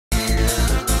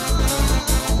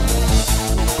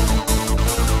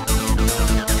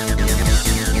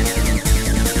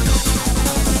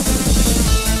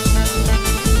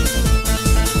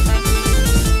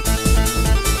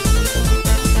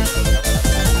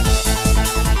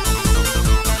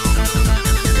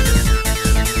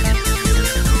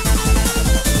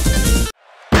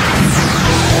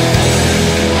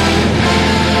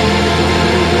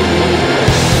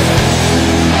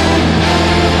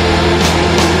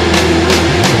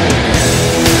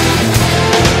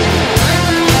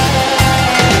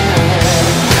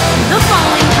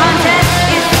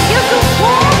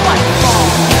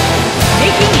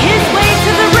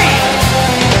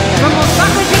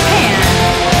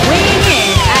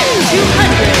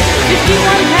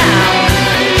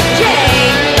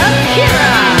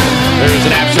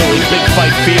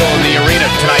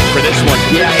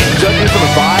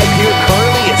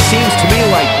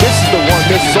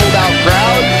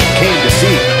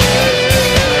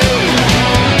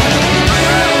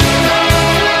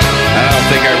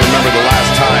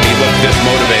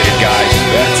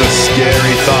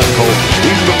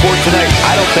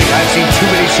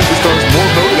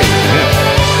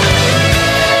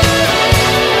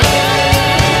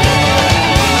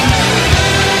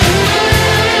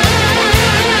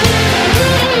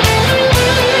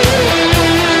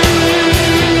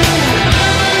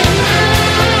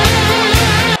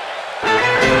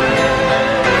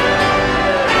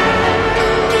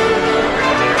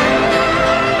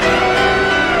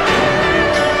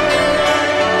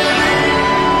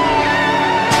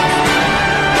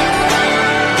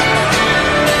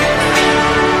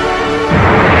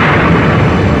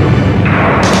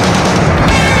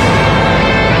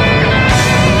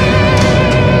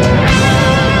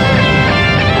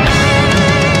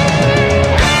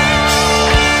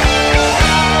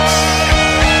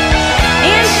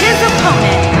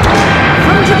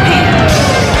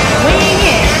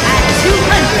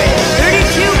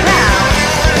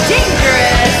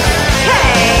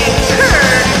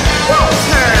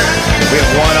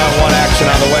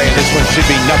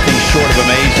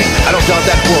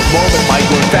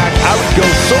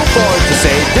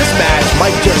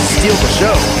just steal the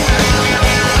show.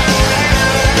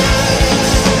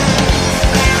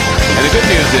 And the good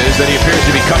news is that he appears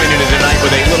to be coming into tonight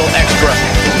with a little extra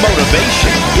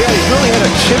motivation. Yeah, he's really had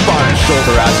a chip on his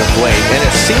shoulder as of late, and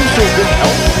it seems to have been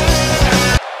helpful.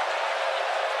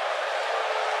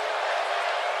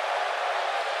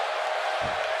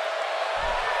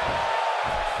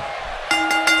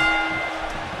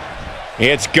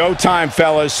 It's go time,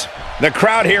 fellas. The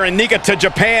crowd here in Niigata,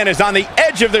 Japan is on the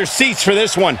edge of their seats for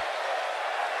this one.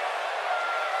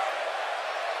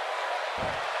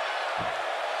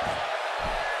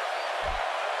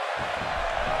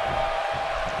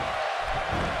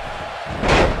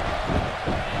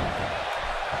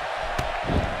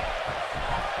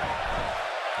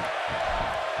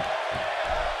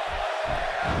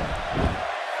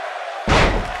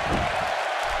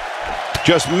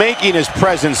 Just making his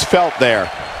presence felt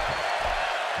there.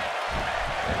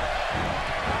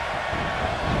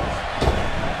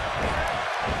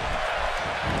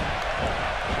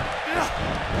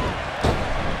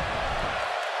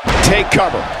 Take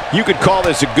cover. You could call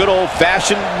this a good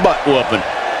old-fashioned butt whooping.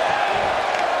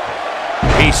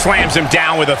 He slams him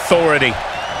down with authority.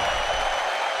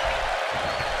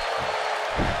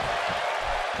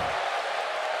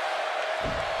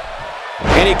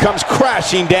 And he comes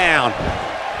crashing down.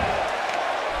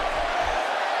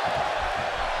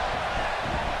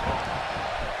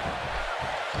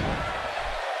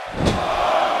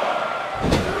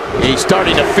 He's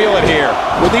starting to feel it here.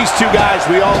 With these two guys,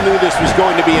 we all knew this was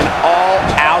going to be an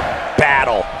all-out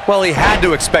battle. Well, he had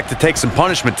to expect to take some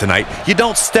punishment tonight. You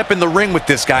don't step in the ring with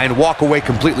this guy and walk away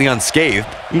completely unscathed.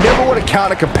 You never want to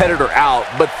count a competitor out,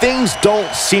 but things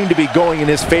don't seem to be going in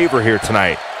his favor here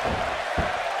tonight.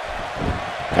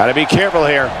 Gotta be careful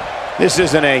here. This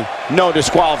isn't a no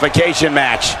disqualification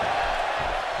match.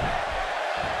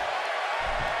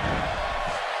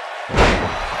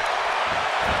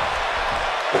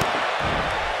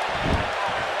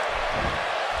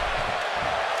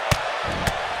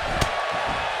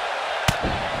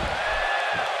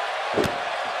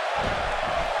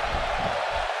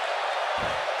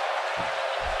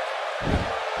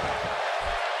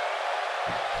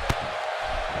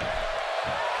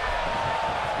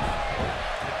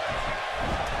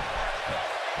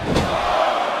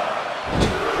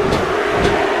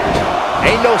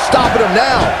 Ain't no stopping him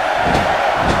now.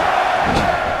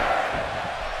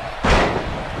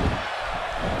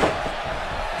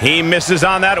 He misses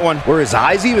on that one. Were his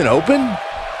eyes even open?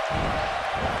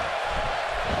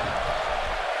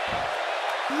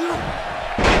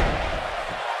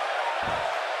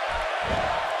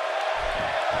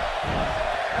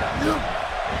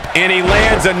 And he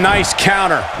lands a nice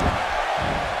counter.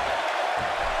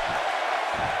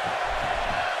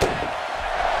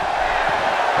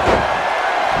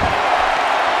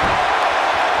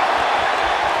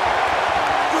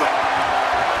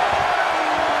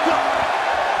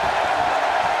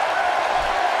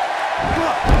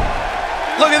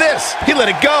 Look at this. He let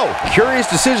it go. Curious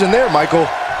decision there, Michael.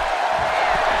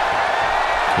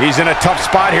 He's in a tough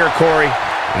spot here, Corey.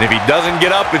 And if he doesn't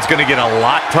get up, it's going to get a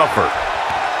lot tougher.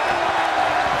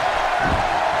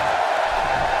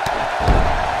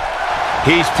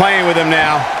 He's playing with him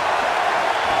now.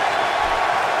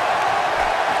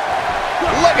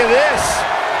 Look at this.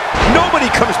 Nobody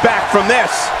comes back from this.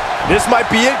 This might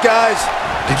be it, guys.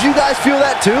 Did you guys feel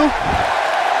that too?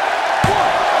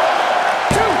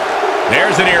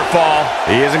 There's an ear fall.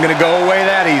 He isn't going to go away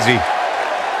that easy.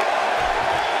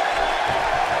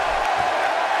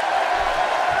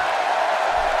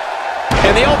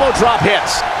 And the elbow drop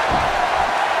hits.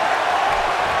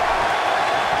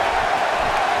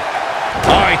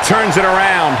 Oh, he turns it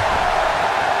around.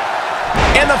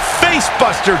 And the face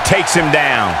buster takes him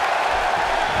down.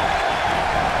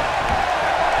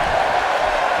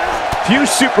 Few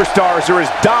superstars are as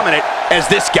dominant as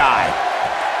this guy.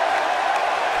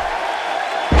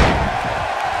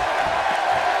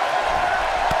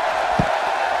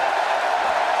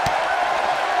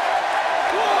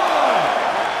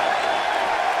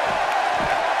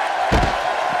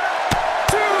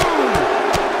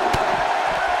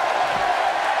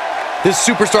 This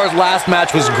superstar's last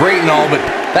match was great and all, but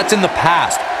that's in the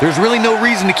past. There's really no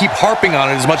reason to keep harping on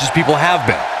it as much as people have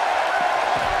been.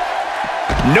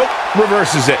 Nope,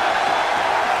 reverses it.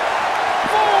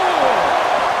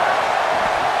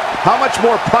 How much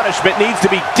more punishment needs to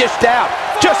be dished out?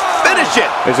 Just finish it!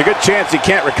 There's a good chance he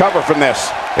can't recover from this.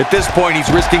 At this point,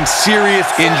 he's risking serious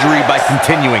injury by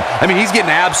continuing. I mean, he's getting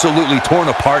absolutely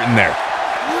torn apart in there.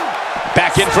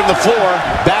 Back in from the floor,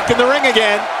 back in the ring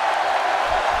again.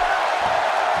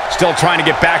 Still trying to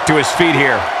get back to his feet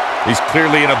here. He's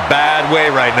clearly in a bad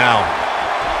way right now.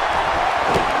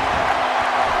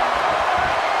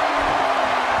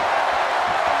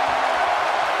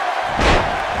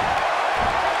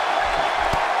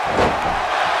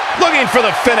 Looking for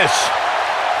the finish.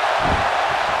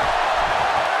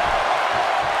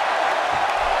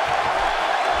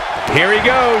 Here he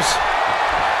goes.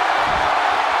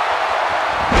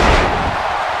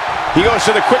 He goes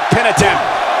for the quick pin attempt.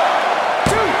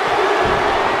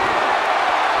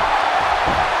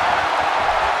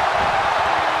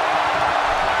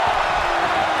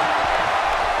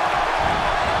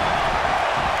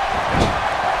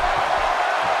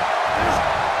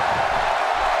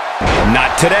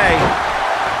 Not today.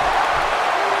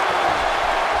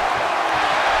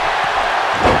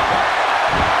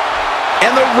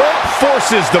 And the rope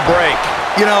forces the break.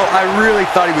 You know, I really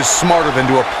thought he was smarter than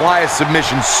to apply a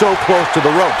submission so close to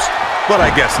the ropes, but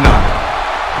I guess not.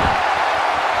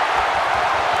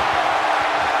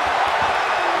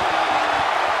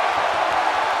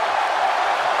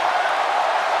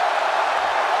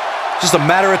 Just a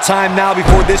matter of time now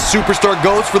before this superstar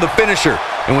goes for the finisher.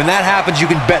 And when that happens, you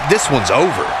can bet this one's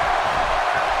over.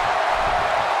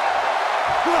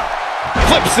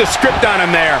 Flips the script on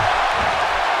him there.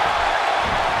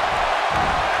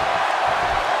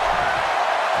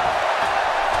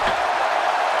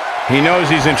 He knows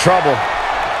he's in trouble.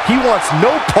 He wants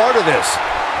no part of this.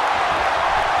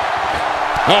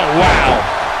 Oh,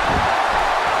 wow.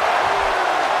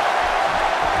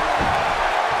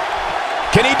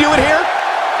 Can he do it here?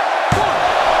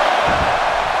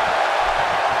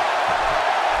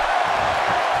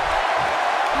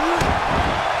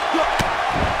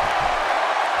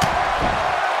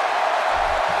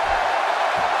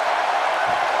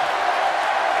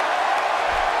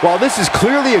 While this is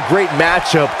clearly a great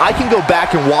matchup, I can go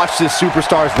back and watch this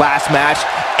superstar's last match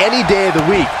any day of the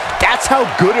week. That's how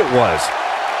good it was.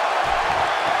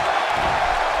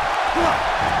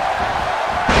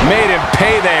 Made him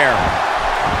pay there.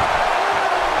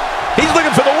 He's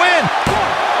looking for the win.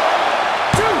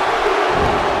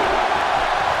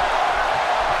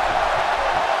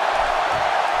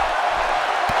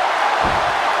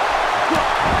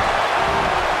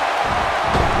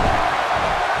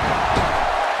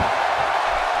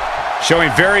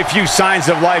 Showing very few signs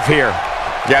of life here.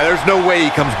 Yeah, there's no way he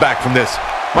comes back from this.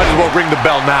 Might as well ring the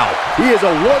bell now. He is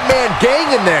a one-man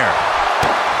gang in there.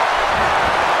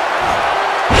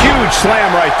 Huge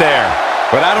slam right there.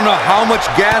 But I don't know how much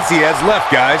gas he has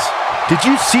left, guys. Did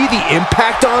you see the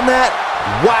impact on that?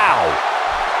 Wow.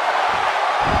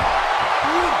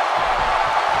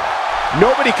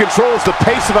 Nobody controls the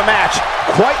pace of a match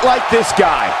quite like this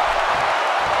guy.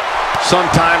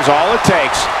 Sometimes all it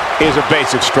takes is a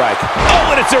basic strike.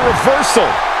 Oh, and it's a reversal.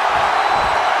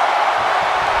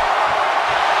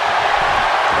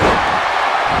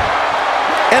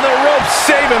 And the ropes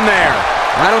save him there.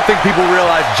 I don't think people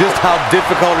realize just how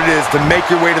difficult it is to make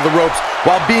your way to the ropes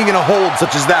while being in a hold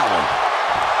such as that one.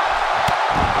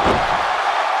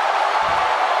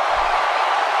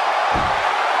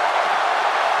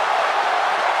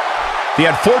 The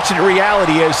unfortunate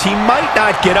reality is he might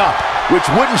not get up, which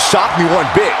wouldn't shock me one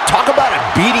bit. Talk about a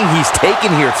beating he's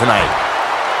taken here tonight.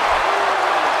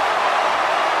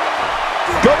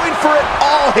 Going for it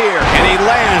all here. And he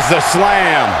lands the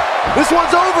slam. This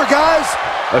one's over, guys.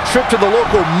 A trip to the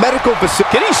local medical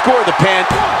facility. Can he score the pin?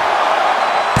 1,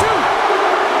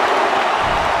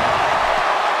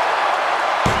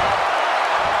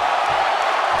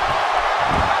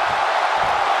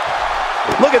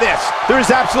 2. Look at this. There is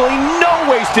absolutely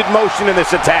no wasted motion in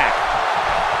this attack.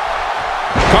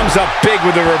 Comes up big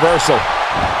with the reversal.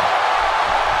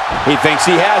 He thinks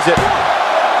he has it. 1,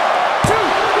 2.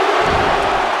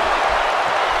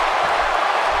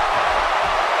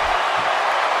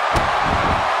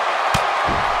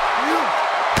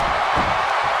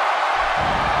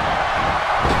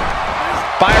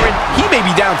 Byron, he may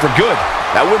be down for good.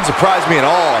 That wouldn't surprise me at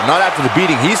all. Not after the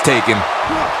beating he's taken.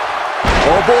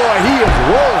 Oh boy, he is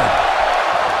rolling.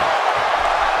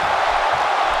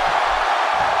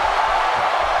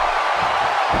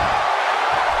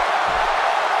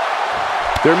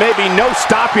 There may be no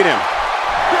stopping him.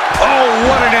 Oh,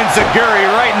 what an enziguri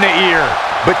right in the ear.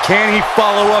 But can he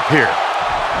follow up here?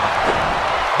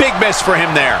 Big miss for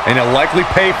him there. And he'll likely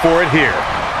pay for it here.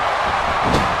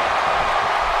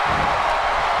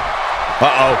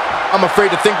 Uh-oh. I'm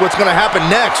afraid to think what's going to happen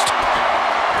next.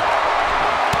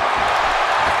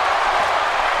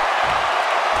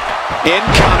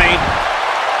 Incoming.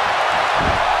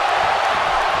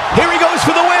 Here he goes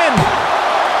for the win.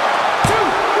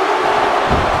 2.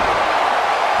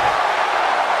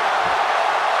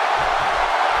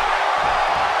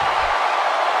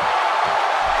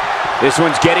 This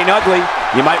one's getting ugly.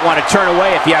 You might want to turn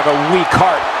away if you have a weak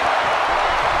heart.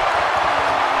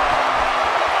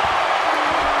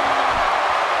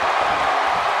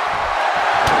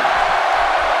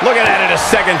 Looking at it a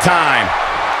second time.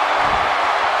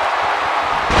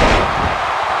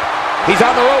 He's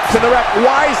on the ropes, and the ref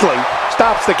wisely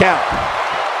stops the count.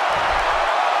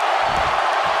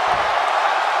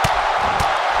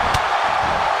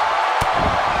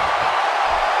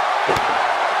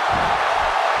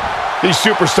 These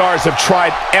superstars have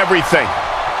tried everything.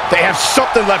 They have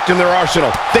something left in their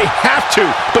arsenal. They have to,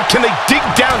 but can they dig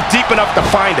down deep enough to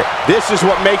find it? This is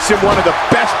what makes him one of the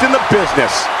best in the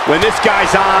business. When this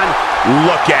guy's on,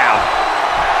 look out.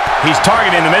 He's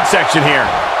targeting the midsection here.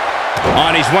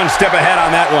 He's one step ahead on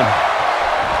that one.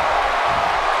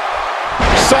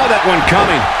 Saw that one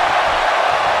coming.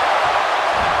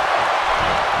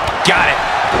 Got it.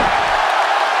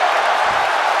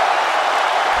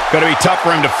 Going to be tough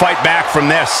for him to fight back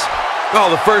from this. Oh,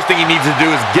 the first thing he needs to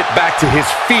do is get back to his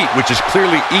feet, which is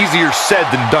clearly easier said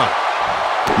than done.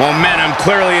 Momentum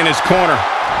clearly in his corner.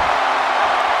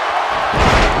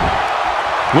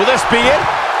 Will this be it?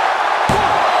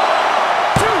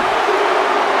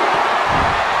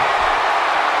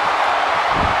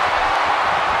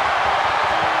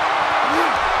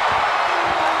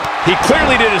 He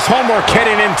clearly did his homework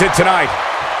heading into tonight.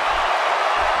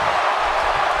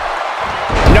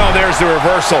 No, there's the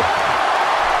reversal.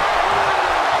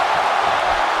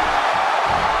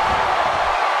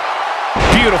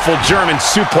 Beautiful German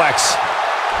suplex.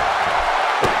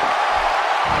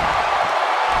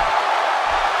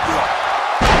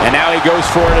 And now he goes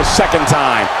for it a second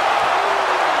time.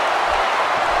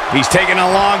 He's taking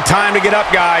a long time to get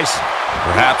up, guys.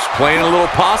 Perhaps playing a little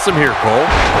possum here, Cole.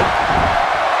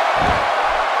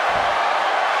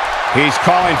 He's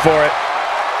calling for it.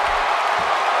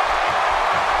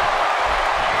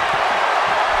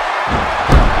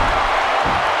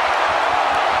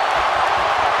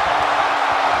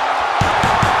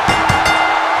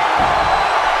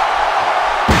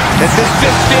 And this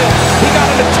just in, he got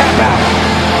him to tap out.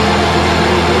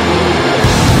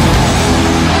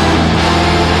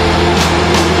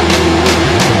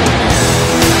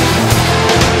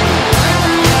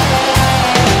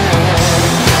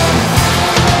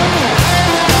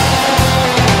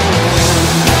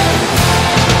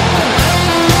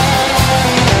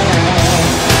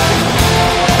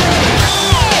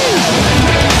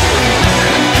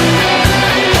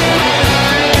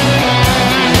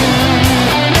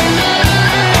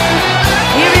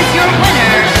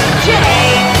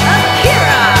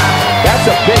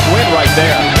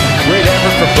 There. Great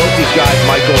effort for both these guys,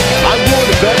 Michael. I'm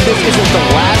willing to bet this isn't the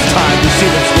last time we see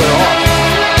them square off.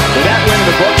 With that win in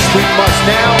the books, we must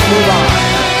now move on.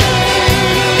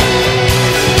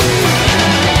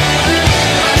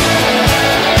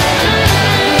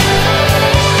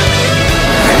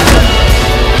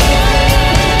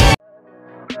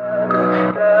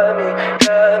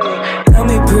 Tell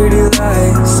me pretty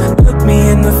lies, look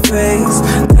me in the face.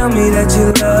 Tell me that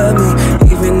you love me,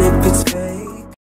 even if it's fake.